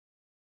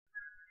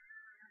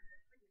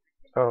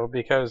Oh,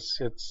 because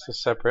it's a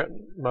separate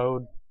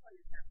mode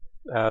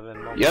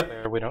than Yep.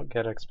 multiplayer, we don't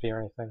get XP or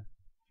anything.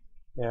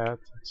 Yeah,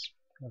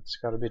 that's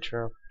got to be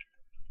true.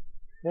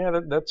 Yeah,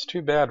 that's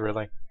too bad,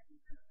 really.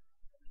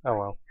 Oh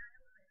well.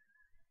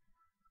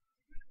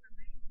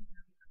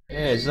 Yeah,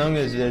 as long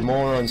as the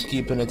morons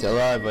keeping it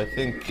alive, I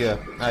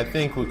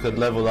think we could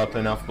level up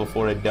enough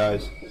before it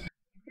dies.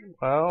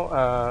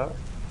 Well,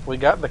 we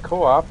got the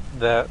co-op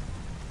that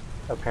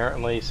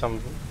apparently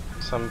some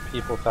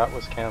people thought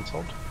was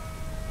canceled,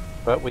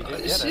 but we did get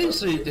it.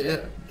 Seriously,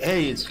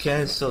 hey, it's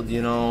cancelled.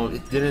 You know,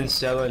 it didn't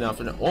sell enough.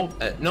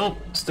 And no,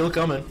 still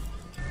coming.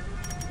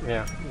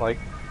 Yeah, like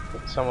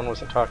someone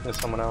wasn't talking to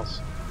someone else.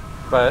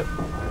 But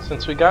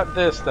since we got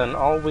this, then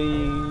all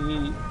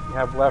we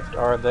have left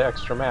are the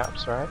extra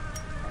maps, right?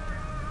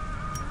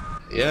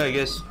 Yeah, I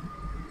guess.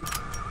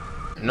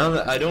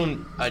 No, I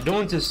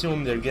don't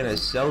assume they're gonna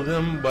sell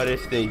them, but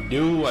if they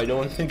do, I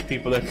don't think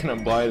people are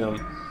gonna buy them.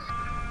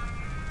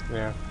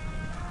 Yeah.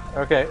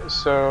 Okay,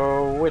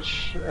 so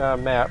which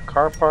map?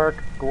 Carpark,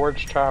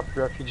 Gorge Top,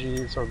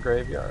 Refugees, or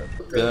Graveyard?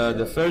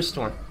 The first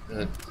one.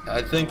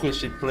 I think we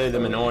should play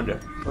them in order.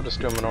 We'll just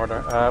do them in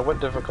order. What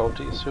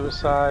difficulty?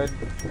 Suicide?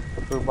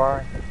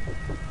 Foobar?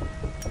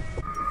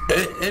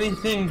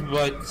 Anything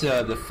but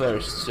the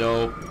first,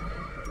 so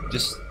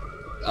just,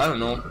 I don't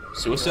know,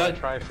 suicide?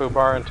 Try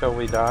Foobar until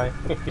we die?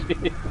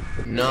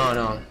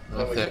 No,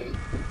 okay.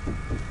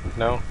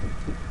 No?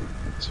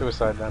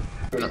 Suicide then.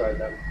 No.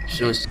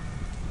 Suicide.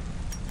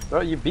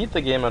 Well, you beat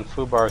the game on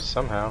Foobar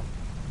somehow.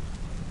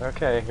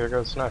 Okay, here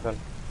goes nothing.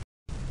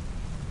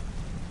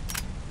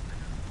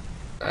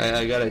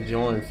 I gotta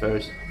join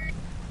first.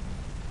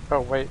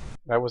 Oh wait,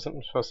 I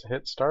wasn't supposed to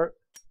hit start?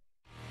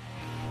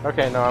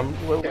 Okay, no, I'm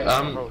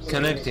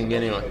connecting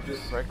anyway.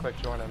 Just right-click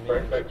join on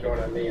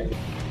me.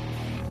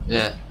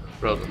 Yeah,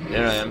 problem.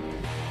 Here I am.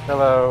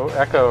 Hello,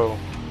 Echo.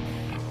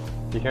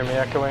 You hear me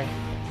echoing?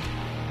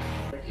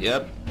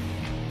 Yep.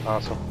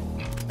 Awesome.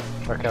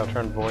 Okay, I'll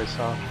turn voice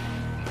off.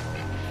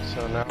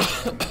 So now,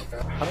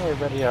 how do I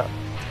ready up?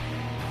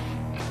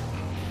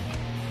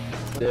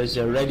 There's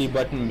a ready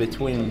button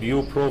between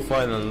view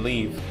profile and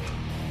leave.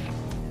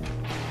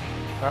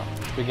 Oh,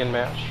 begin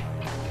match.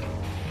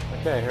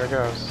 Okay, here it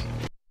goes.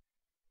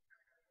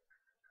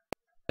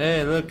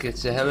 Hey, look,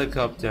 it's a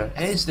helicopter.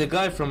 Hey, it's the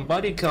guy from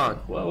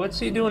BodyCon. Well, what's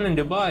he doing in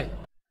Dubai?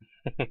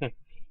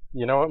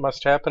 You know what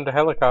must happen to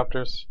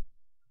helicopters?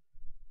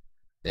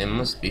 They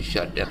must be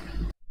shut down.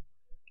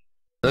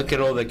 Look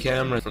at all the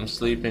cameras from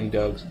Sleeping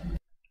Dogs.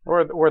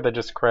 Or they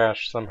just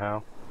crash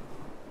somehow.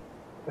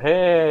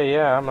 Hey,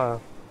 yeah, I'm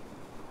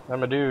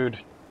a dude.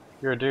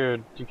 You're a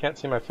dude. You can't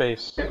see my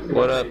face.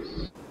 What up?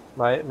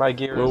 My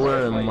gear We're is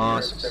wearing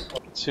masks.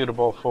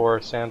 suitable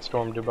for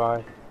Sandstorm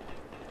Dubai.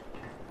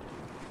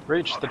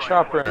 Reach the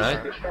chopper.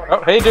 Right?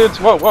 Oh, hey dudes!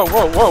 Whoa! You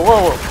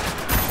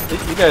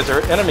guys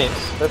are enemies.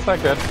 That's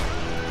not good.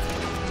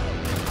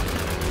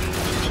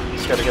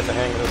 Just gotta get the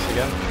hang of this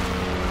again.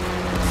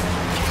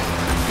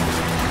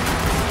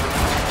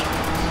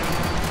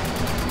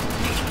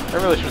 I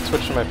really should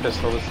switch to my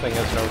pistol. This thing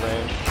has no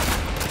range.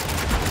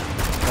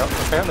 Oh,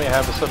 apparently I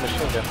have a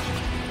submachine gun.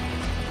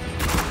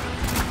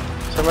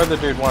 Some other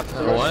dude wants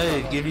to...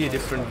 Why give you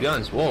different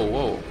guns?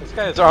 Whoa. This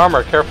guy has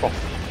armor, careful.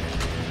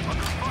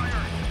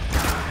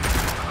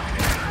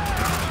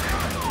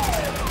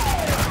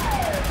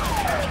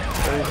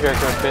 These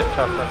guys are a bit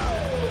tougher.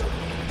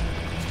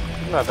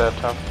 Not that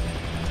tough.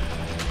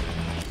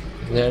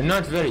 They're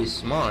not very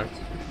smart.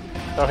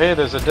 Oh hey,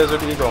 there's a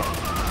Desert Eagle.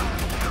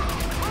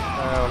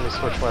 Let me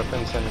switch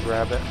weapons and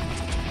grab it.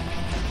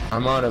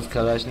 I'm out of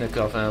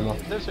Kalashnikov ammo.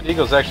 Desert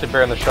Eagle's actually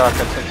better than the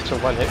shotgun since it's a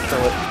one-hit kill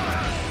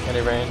at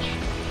any range.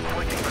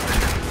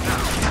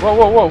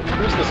 Whoa!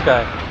 Who's this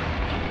guy?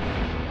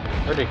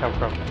 Where'd he come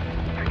from?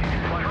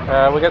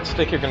 We got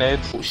sticky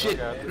grenades. Oh shit!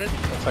 Oh,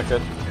 that's not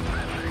good.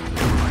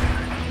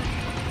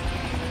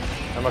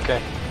 I'm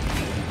okay.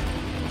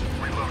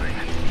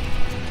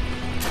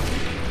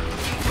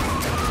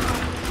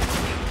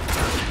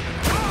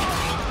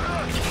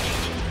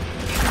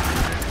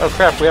 Oh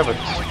crap, we have a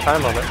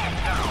time limit.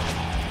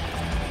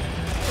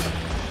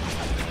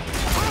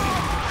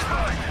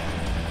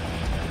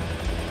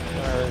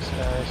 These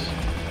guys.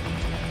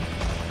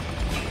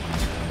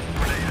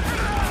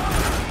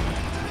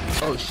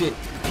 Oh shit!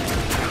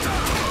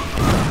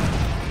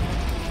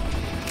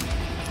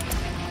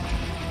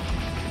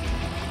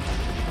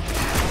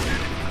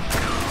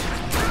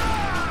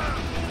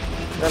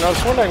 And I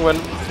was wondering when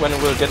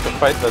we'll get to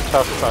fight the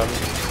tough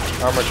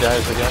armored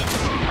guys again.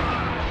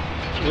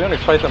 We only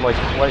fight them like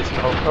twice.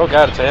 Oh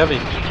god, it's a heavy.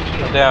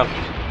 I'm down.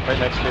 Right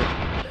next to you.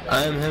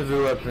 I am heavy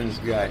weapons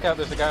guy. Look out,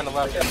 there's a guy on the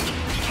left.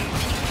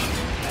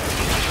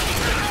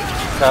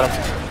 Got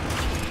him.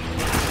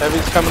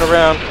 Heavy's coming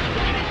around.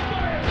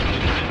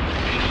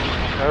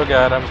 Oh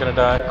god, I'm gonna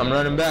die. I'm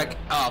running back.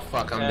 Oh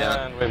fuck, I'm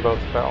down. And we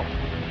both fell.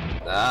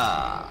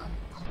 Ah.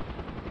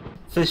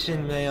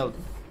 Fishing mail.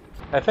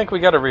 I think we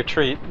gotta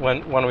retreat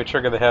when we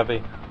trigger the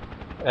heavy.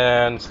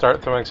 And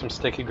start throwing some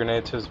sticky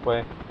grenades his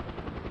way.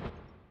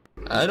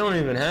 I don't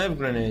even have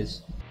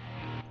grenades.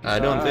 I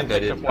don't think I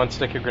picked up did. one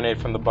sticky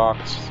grenade from the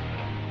box.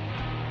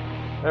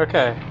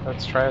 Okay,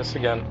 let's try this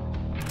again.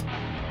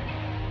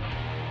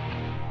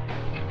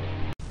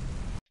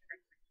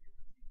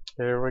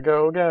 Here we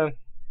go again.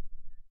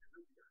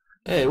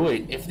 Hey,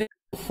 wait, if they're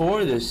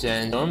before the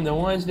sandstorm, then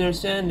why is there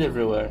sand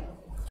everywhere?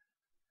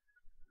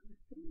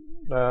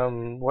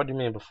 What do you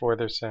mean before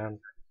there's sand?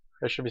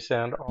 There should be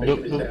sand all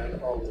Nope, the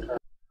time.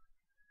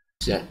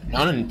 nope.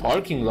 Not in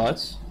parking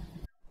lots.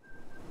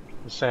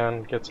 The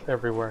sand gets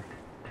everywhere.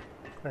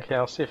 Okay,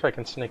 I'll see if I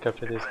can sneak up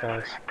to these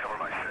guys.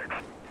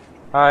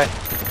 Hi.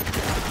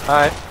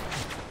 Hi.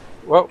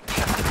 Whoa.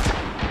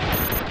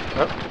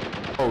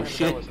 Oh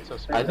shit. So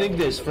I think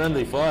there's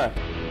friendly fire.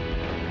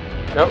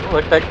 Oh,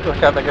 look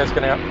out, that guy's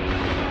getting out.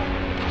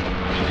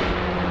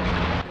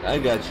 I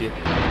got you.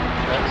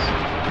 Thanks.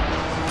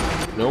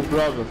 No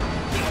problem.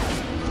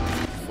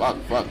 Fuck.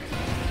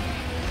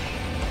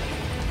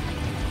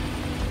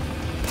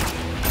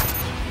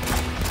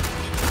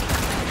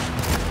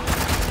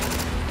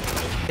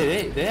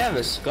 Hey, they have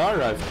a Scar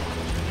rifle.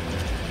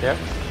 Yep.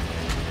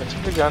 That's a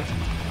good gun.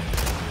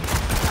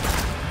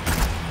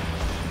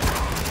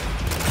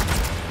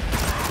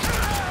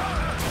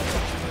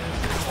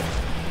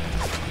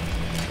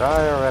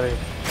 Die already.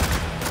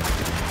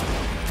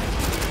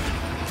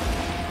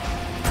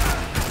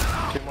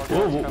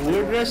 Whoa,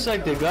 we're dressed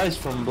like the guys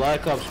from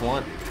Black Ops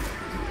 1.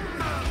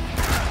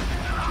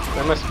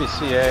 They must be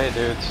CA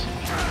dudes.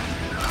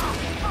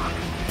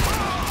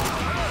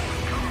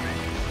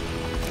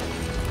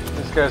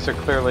 These guys are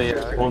clearly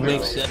Well,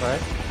 makes sense.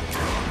 right?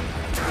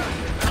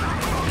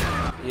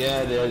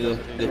 Yeah, they're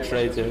the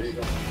traitors.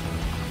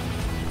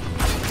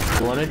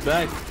 You want it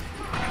back?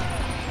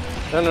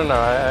 No,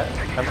 I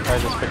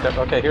just picked up.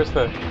 Okay, here's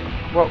the.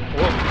 Whoa.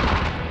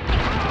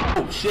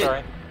 Oh shit!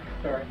 Sorry.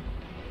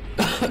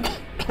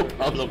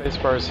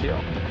 Spacebar's heal.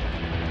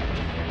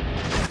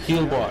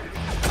 Heal bar.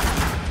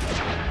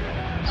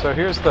 So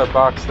here's the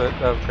box that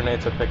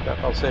grenades I picked up.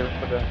 I'll save it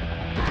for the.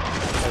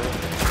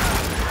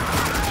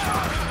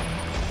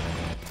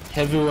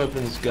 Heavy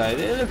weapons guy.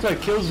 They look like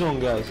Killzone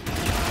guys.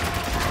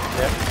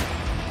 Yeah.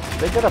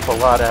 They get up a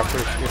lot after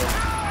shooting.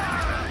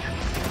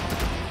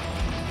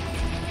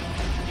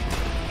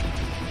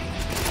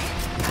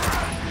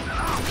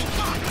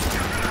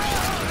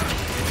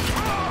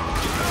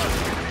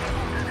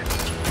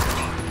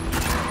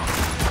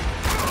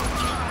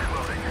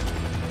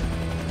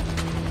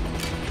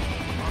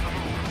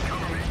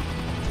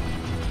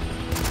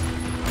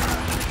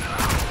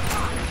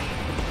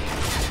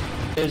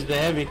 There's the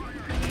heavy.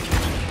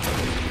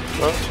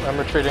 Oh, I'm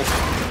retreating.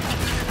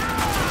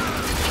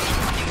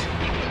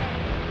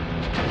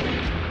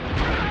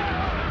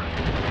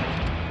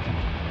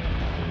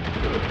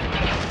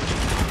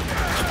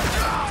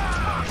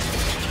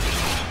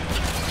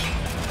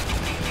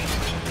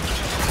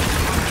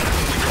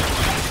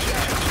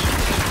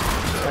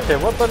 Okay,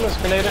 what button is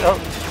grenaded? Oh, I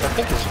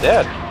think he's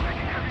dead.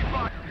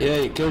 Yeah,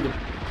 you killed him.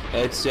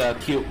 It's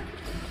Coop.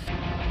 I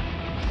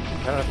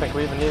don't think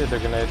we even needed the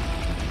grenade.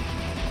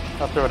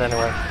 I'll throw it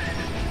anyway.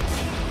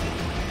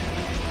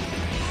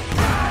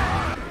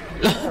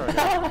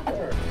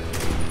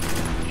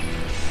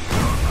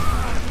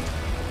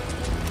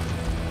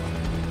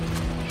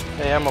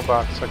 Hey, ammo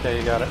box. Okay,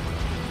 you got it.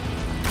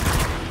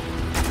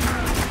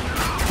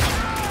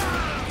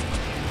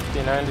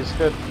 P90's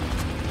good.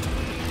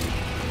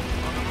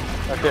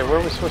 Okay, where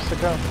are we supposed to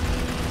go?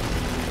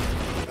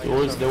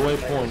 Towards the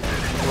waypoint.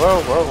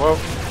 Whoa.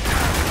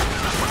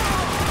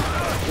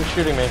 Who's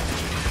shooting me?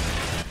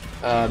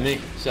 Me.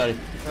 Sorry.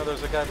 No,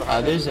 there's a guy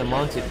behind There's a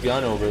mounted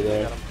gun over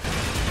there.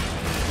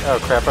 Oh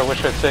crap, I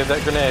wish I'd saved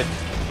that grenade.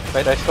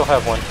 Wait, I still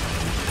have one.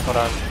 Hold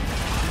on.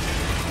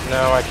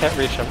 No, I can't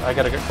reach him. I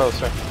gotta get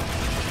closer.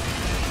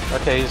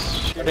 Okay, he's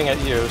shooting at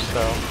you,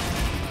 so...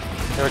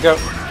 Here we go.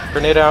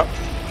 Grenade out.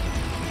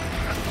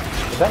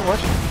 Did that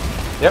work?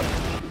 Yep.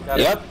 Got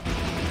it. Yep.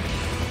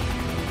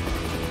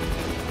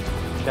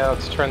 Yeah,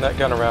 let's turn that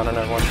gun around on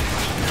everyone.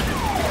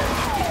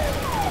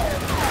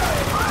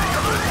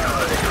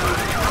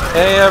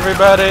 Hey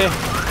everybody!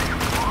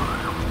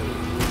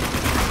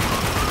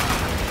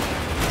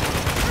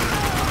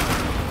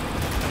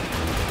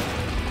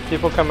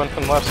 People coming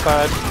from left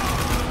side.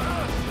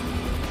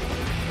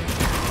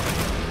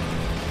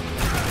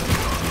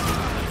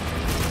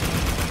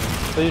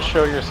 Please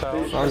show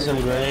yourself. Found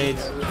some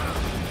grenades.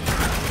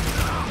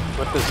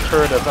 With this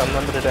turret of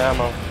unlimited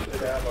ammo.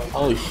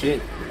 Oh shit.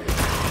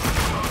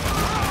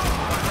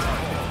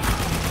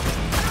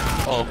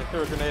 Oh. They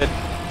threw a grenade.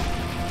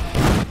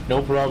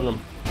 No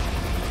problem.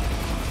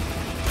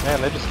 Man,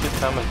 they just keep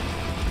coming.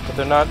 But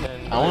they're not in...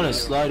 I want to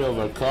slide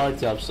over car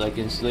tops like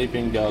in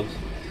Sleeping Dogs.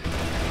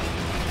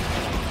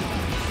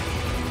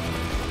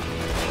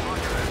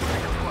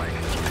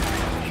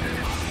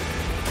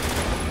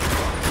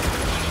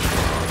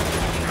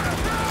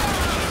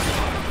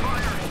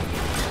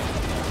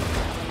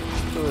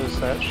 Who is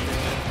that shooting?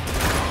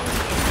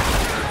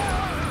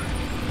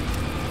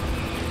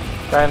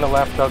 Guy on the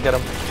left, I'll get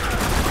him.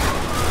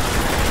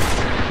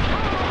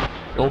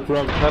 No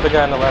problem. Another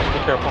guy on the left,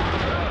 be careful.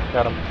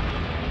 Got him.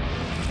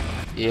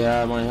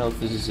 Yeah, my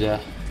health is,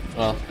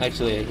 well,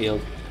 actually I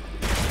healed.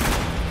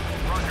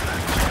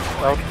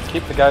 Well,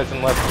 keep the guys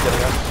in left from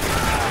getting us.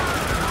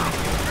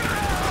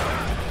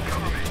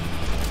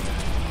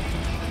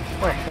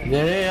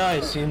 Their AI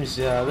seems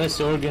less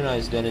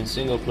organized than in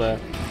single player.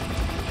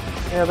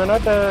 Yeah, they're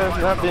not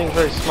being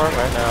very smart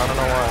right now. I don't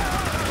know why.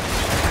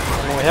 I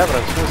mean, we have it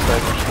on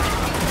suicide mission.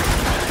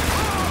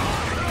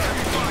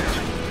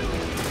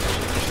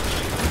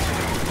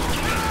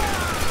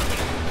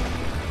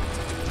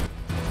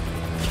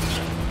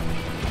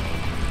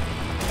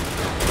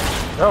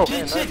 Oh,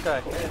 man, nice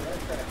guy.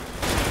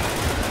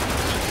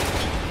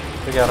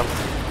 We got him.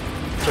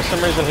 For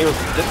some reason, he was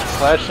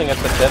slashing at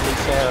the deadly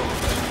sand.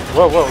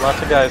 Whoa, whoa,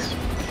 lots of guys.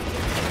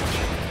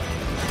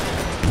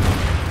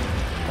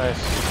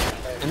 Nice.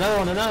 Another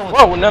one, another one.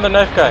 Whoa, another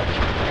knife guy.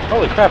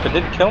 Holy crap, it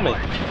didn't kill me.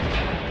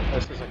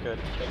 This isn't good.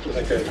 This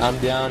isn't good. I'm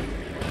down.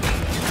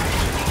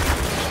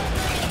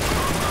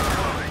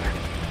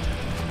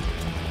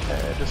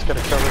 Okay, I just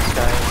gotta kill this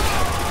guy.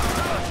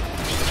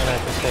 And I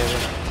can save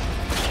him.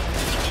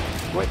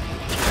 Wait,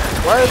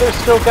 why are there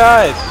still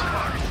guys?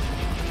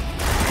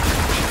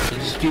 You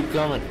just keep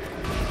coming.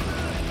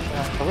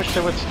 I wish they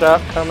would stop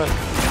coming.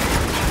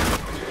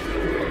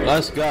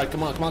 Last guy,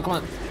 come on, come on, come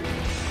on.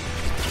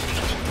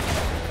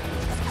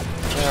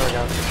 There we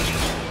go.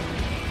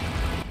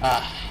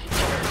 Ah.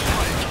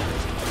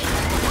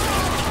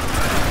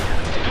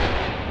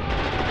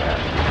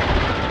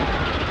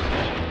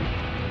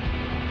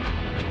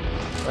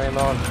 Very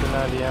low on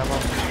 290 ammo.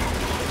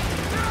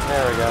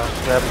 There we go.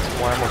 Grabbing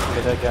some ammo from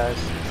the dead guys.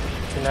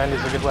 290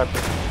 is a good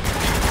weapon.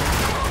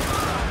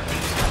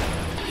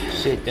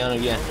 Shit, down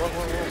again.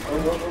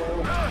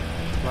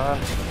 Come on.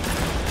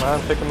 Come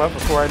on, pick him up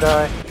before I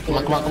die. Come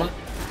on, come on, come on.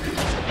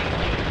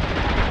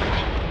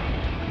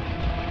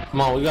 Come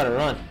on, we gotta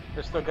run.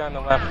 There's still a guy on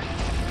the left.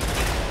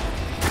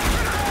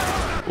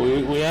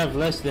 We have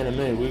less than a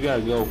minute. We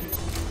gotta go.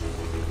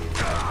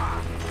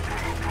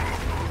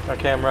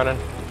 Okay, I'm running.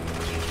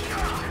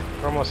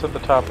 We're almost at the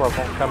top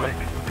level. I'm coming.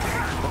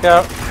 Look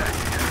out!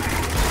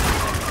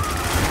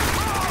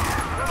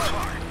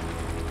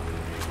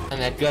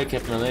 And that guy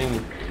kept relaying me.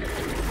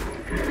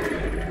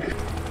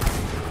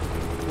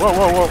 Whoa,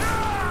 whoa, whoa!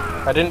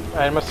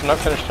 I must have not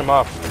finished him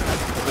off.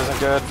 This isn't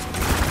good.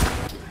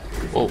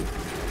 Whoa.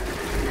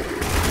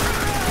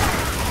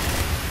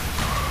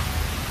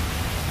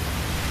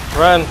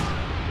 Run!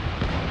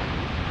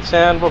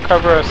 Sand will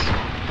cover us.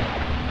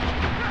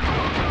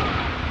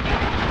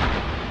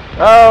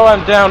 Oh,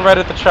 I'm down right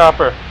at the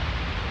chopper.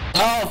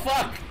 Oh,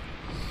 fuck!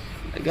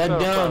 I got So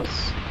down.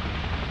 close.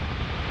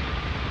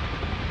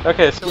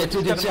 Okay, so we Get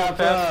to just the gotta move chopper.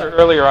 faster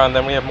earlier on,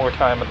 then we have more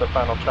time at the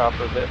final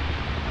chopper bit.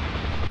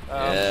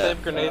 Yeah.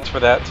 Save grenades for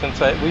that, since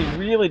we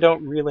really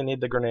don't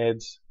need the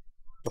grenades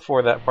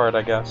before that part,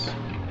 I guess.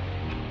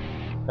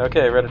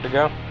 Okay, ready to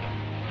go?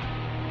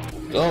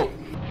 Go.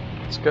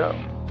 Let's go.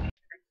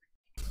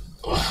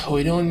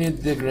 We don't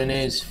need the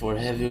grenades for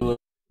heavy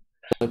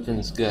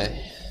weapons guy.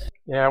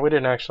 Yeah, we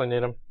didn't actually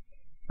need them.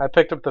 I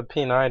picked up the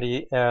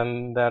P90,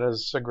 and that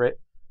is a great...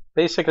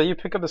 Basically, you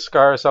pick up the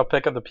scars, I'll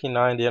pick up the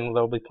P90, and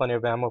there'll be plenty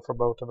of ammo for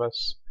both of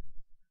us.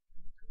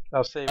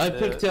 I'll save I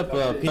picked up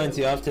a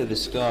P90 after the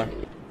scar.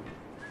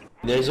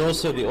 There's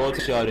also the auto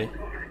shotty.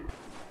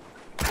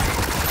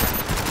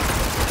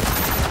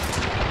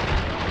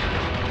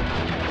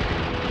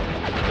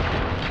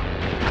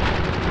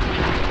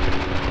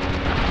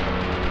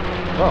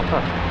 Oh,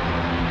 huh.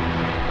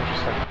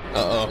 Interesting.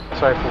 Uh-oh.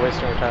 Sorry for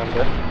wasting your time a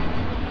bit.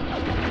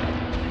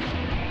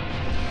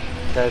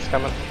 Guys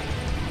coming.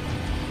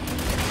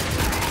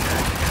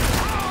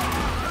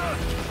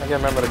 I gotta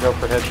remember to go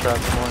for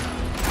headshots more.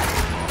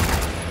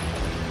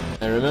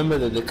 And remember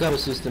that the cover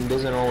system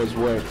doesn't always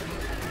work.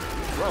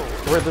 Whoa,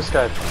 where'd this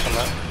guy come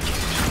at?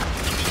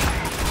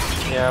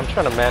 Yeah, I'm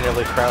trying to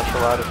manually crouch a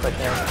lot if I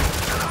can.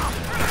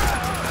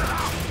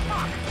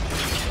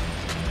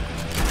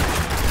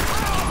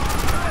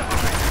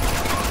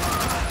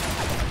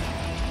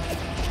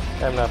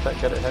 I'm not that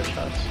good at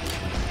headshots.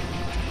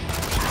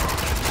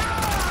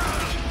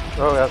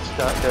 Oh, that's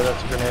not good,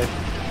 that's a grenade.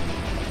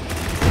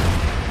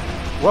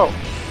 Whoa!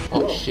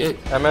 Oh shit.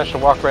 I managed to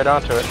walk right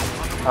onto it.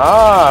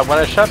 Ah, when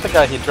I shot the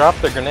guy, he dropped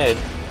the grenade.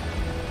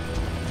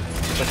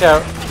 Look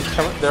out, he's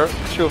coming. There,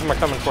 two of them are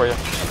coming for you.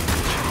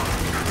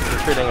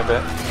 Retreating a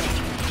bit.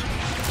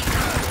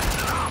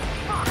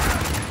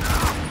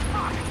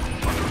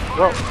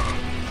 Whoa!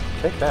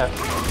 Take that.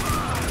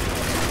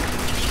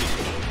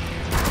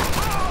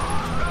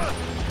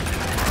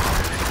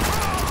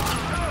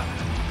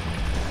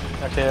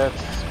 Okay,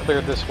 let's clear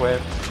this way.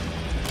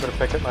 Better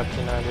pick up my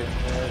P90.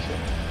 Where is it?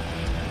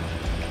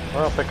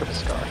 Or I'll pick up a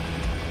scar.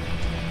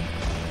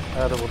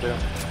 Either will do.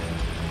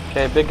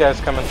 Okay, big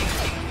guy's coming.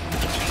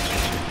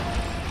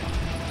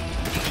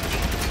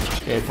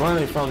 Okay,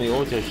 finally found the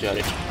auto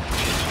shotty.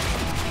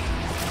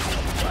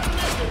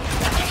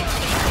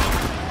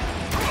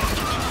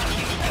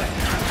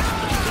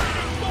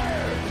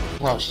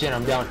 Oh shit,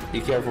 I'm down. Be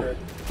careful.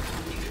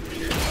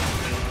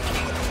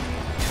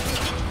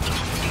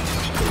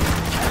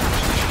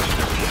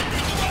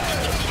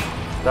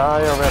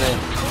 Die already.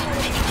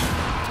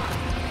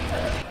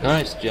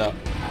 Nice job.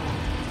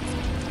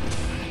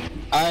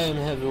 I am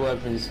heavy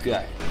weapons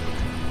guy.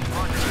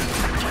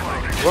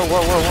 Whoa,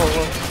 whoa, whoa, whoa,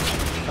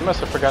 whoa. I must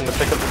have forgotten to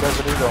pick up the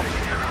Desert Eagle.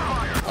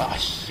 Oh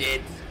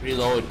shit.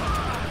 Reload.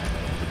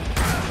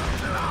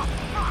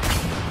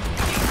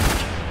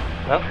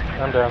 Nope,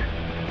 I'm down.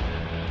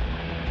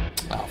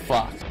 Oh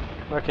fuck.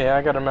 Okay,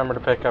 I gotta remember to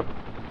pick up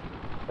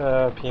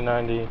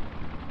P90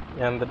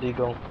 and the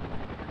Deagle.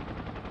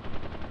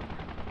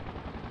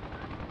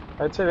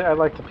 I'd say I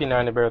like the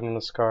P90 better than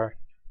the Scar.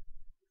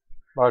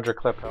 Larger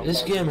clip.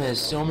 This game has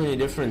so many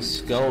different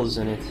skulls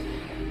in it.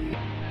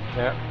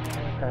 Yeah,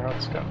 okay,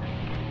 let's go.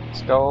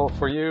 Skull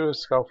for you,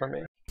 skull for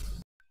me.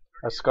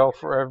 A skull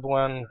for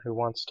everyone who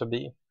wants to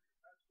be.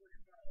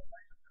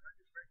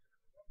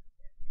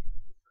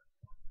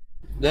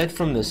 That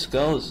from the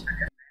skulls.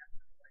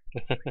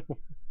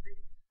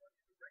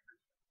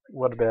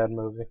 What a bad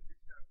movie.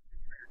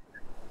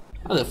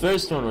 Well, the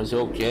first one was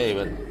okay,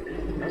 but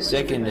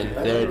second and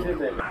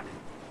third,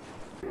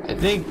 I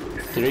think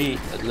 3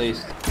 at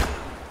least.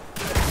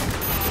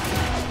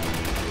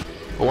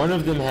 One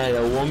of them had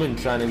a woman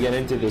trying to get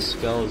into the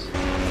skulls.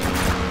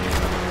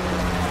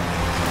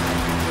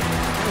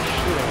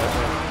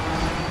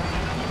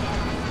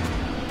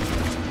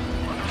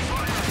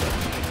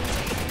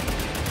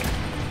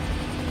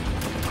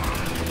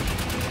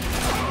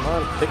 Come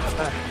on, pick it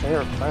back.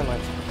 There, finally.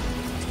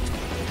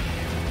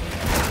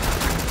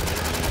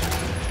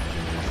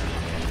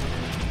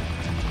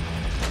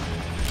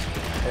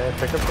 Okay,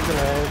 pick up the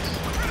grenades.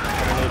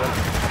 I need them.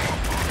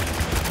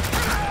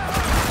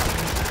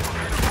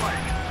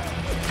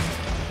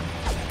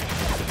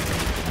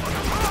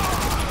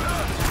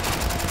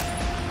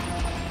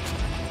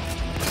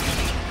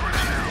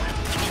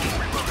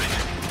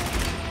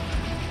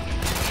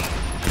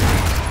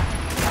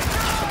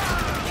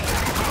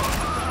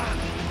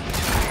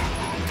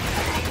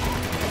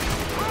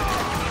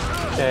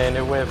 Okay,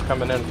 new wave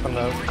coming in from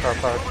the car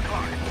park.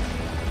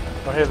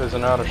 Oh, here there's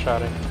an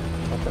auto-shotting.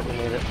 Not that we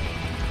need it.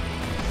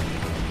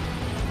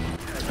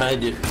 I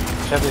do.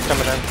 Heavy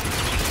coming in.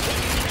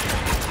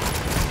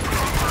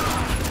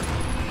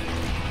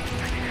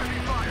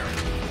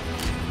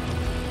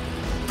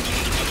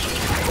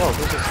 Whoa,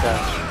 who's this guy?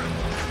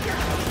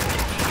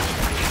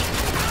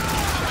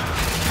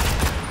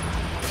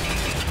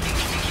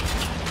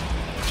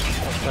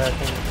 Hopefully I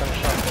can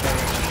finish off the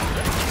damage.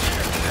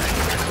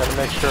 Gotta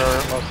make sure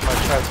most of my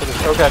shots hit this.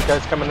 Oh god,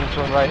 guys coming in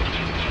from the right.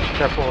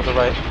 Careful with the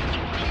right.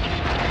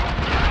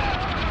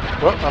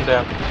 Whoop, I'm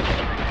down.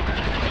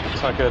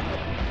 It's not good.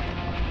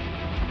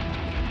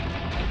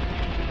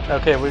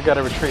 Okay, we've got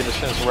to retreat as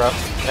soon as we're up.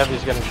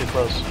 Heavy's getting too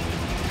close.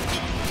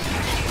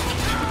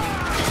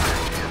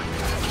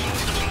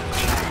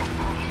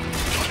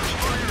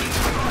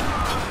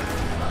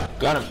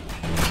 Got him.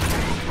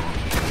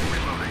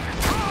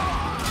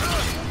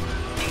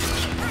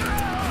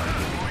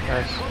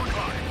 Nice.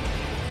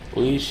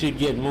 We should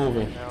get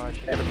moving. Now I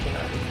should get a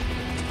P90.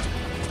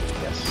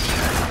 Yes.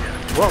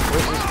 Whoa,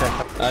 where's this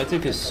guy? I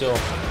took his soul.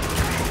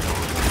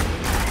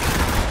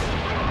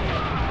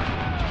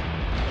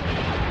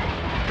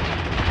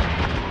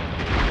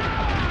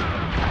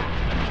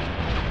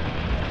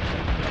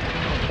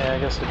 Okay, I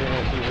guess I do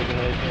need to use a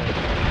grenade here.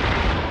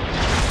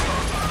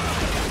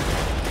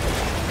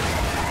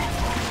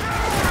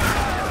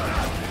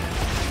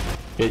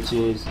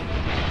 Bitches.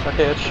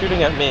 Okay, it's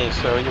shooting at me,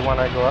 so you want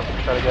to go up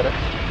and try to get it.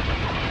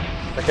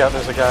 Look out,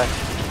 there's a guy.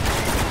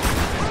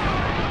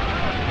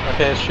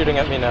 Okay, it's shooting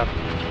at me now.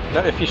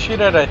 No, if you shoot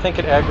at it, I think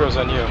it aggro's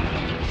on you.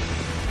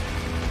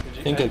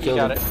 I think I killed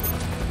got him. it.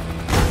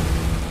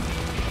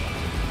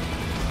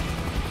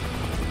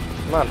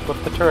 Come on,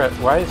 flip the turret.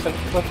 Why isn't it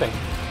flipping?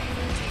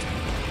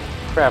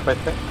 Crap, I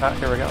think... Ah,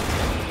 here we go.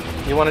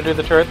 You want to do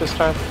the turret this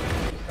time?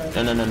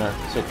 No.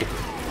 It's okay.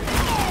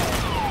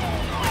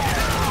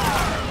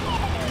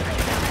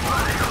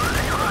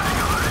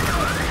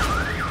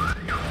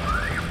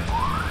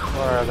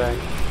 Where are they?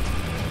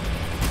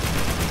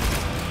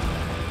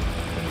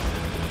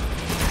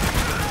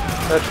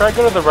 Try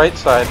go to the right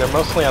side. They're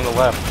mostly on the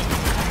left.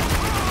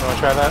 You want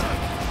to try that?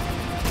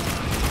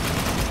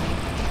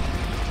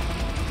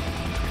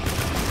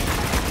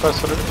 Plus,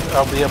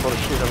 I'll be able to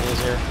shoot them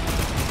easier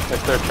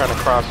if they're trying to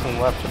cross from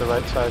the left to the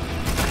right side.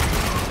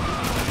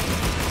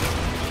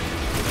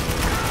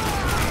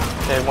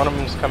 Okay, one of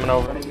them's coming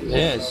over.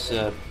 Yeah, it's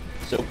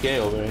okay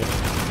over here.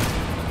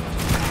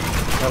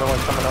 Another one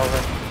coming over.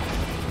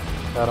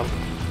 Got him.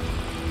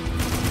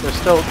 They're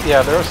still,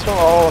 yeah, they're still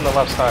all on the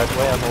left side,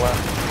 way on the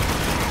left.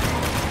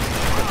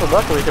 If we're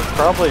lucky, we could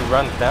probably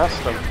run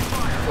past them.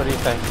 What do you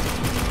think?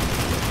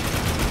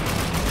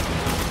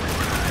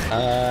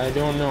 I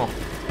don't know.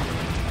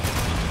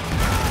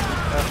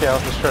 Okay, I'll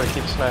just try to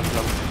keep sniping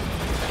them.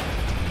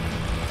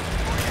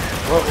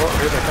 Whoa,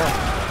 here they come.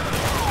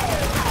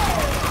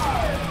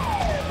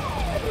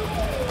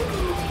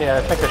 Okay,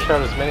 I think I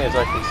shot as many as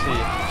I can see.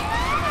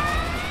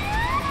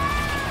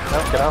 No,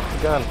 get off the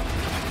gun.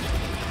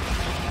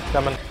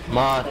 Coming. Come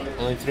on,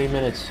 only 3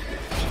 minutes.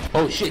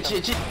 Oh shit.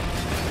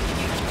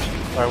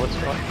 Alright, what's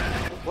going on?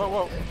 Whoa,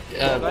 whoa.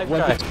 Knife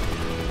what guy.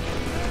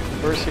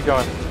 Where's he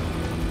going?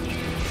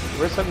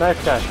 Where's that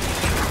knife guy?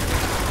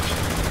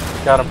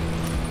 Got him.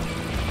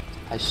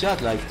 I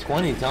shot like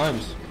 20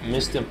 times.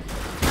 Missed him.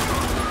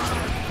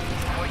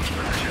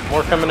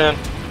 More coming in.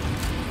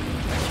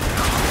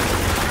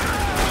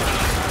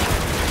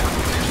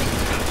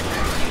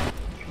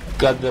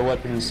 Got the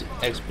weapons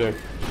expert.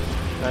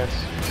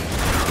 Nice.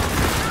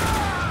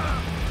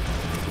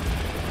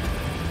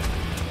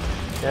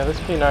 Yeah, this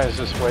P9 is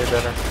just way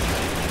better.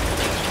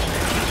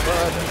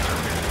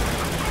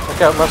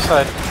 Look out, left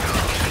side.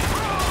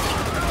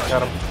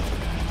 Got him.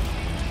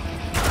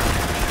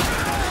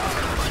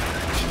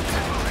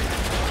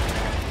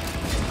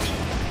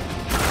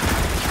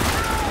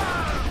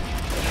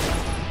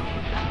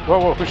 Whoa,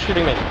 whoa, who's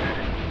shooting me?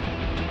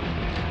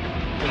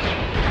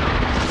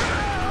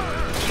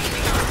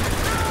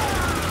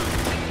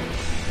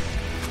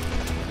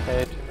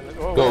 Okay, 2 minutes.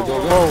 Whoa, Go, whoa, go,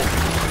 whoa, go. whoa.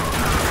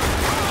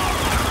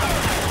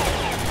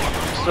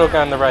 Still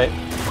guy on the right.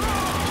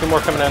 2 more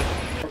coming in.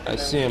 I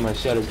see him. I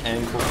shot his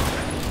ankle.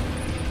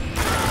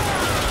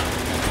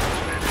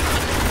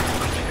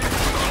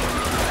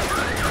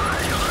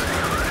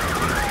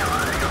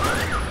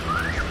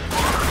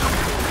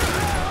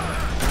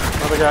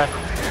 Another guy.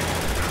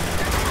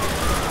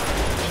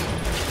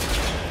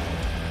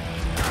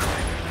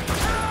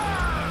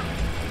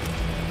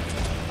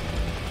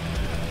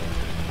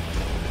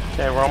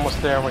 Okay, we're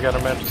almost there and we got a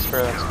magic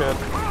square, that's good.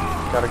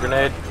 Got a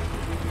grenade.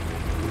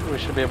 We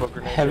should be able to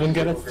grenade. Haven't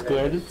got a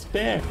square to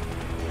spare.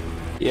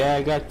 Yeah,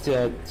 I got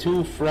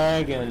 2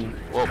 frag and...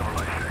 Whoa.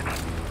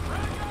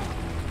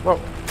 Whoa.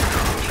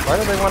 Why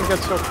do they want to get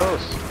so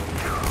close?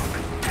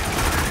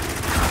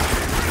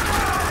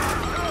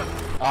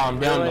 Oh, I'm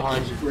down Really?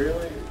 behind you.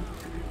 Really?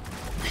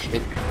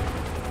 Shit.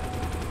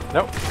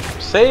 Nope.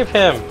 Save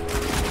him!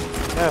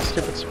 Ah,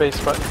 stupid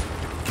space button.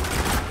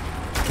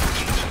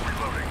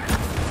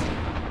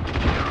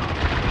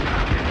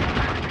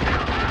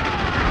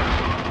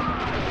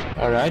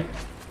 Alright.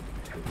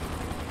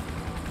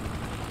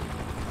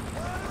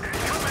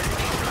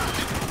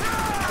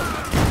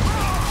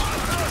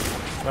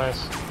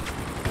 Nice.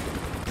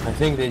 I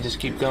think they just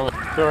keep going.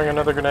 Throwing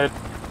another grenade.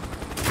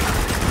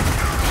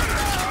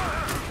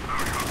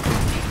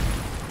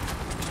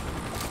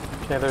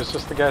 Okay, there's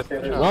just the guys.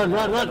 Run,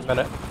 run, run! A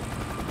minute.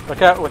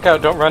 Look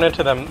out, don't run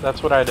into them.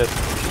 That's what I did.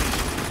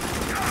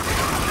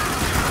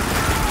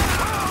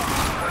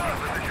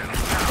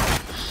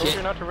 Told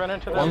you not to run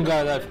into them. One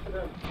guy left.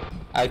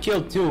 I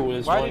killed 2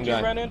 with Why one did guy.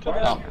 you run into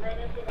them? Oh.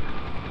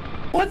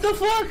 What the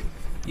fuck?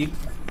 You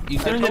I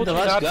couldn't told get the you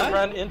last not guy? to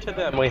run into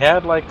them. We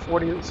had like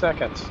 40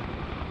 seconds.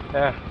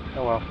 Yeah,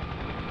 oh well.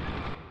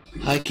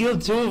 I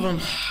killed 2 of them.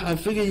 I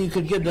figured you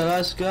could get the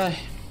last guy.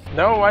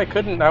 No, I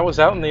couldn't. I was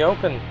out in the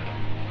open.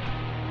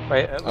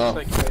 Wait, it looks Oh.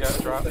 like you got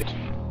dropped.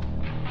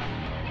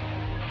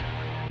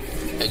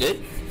 I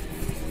did?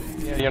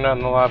 Yeah, you're not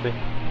in the lobby.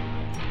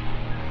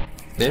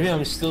 Maybe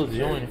I'm still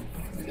joining.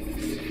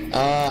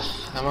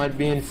 I might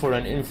be in for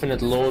an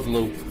infinite load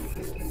loop.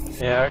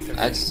 Yeah, okay.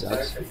 That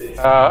sucks.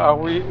 I'll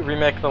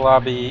remake the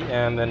lobby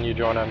and then you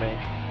join on me.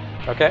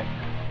 Okay?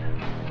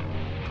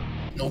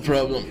 No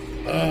problem.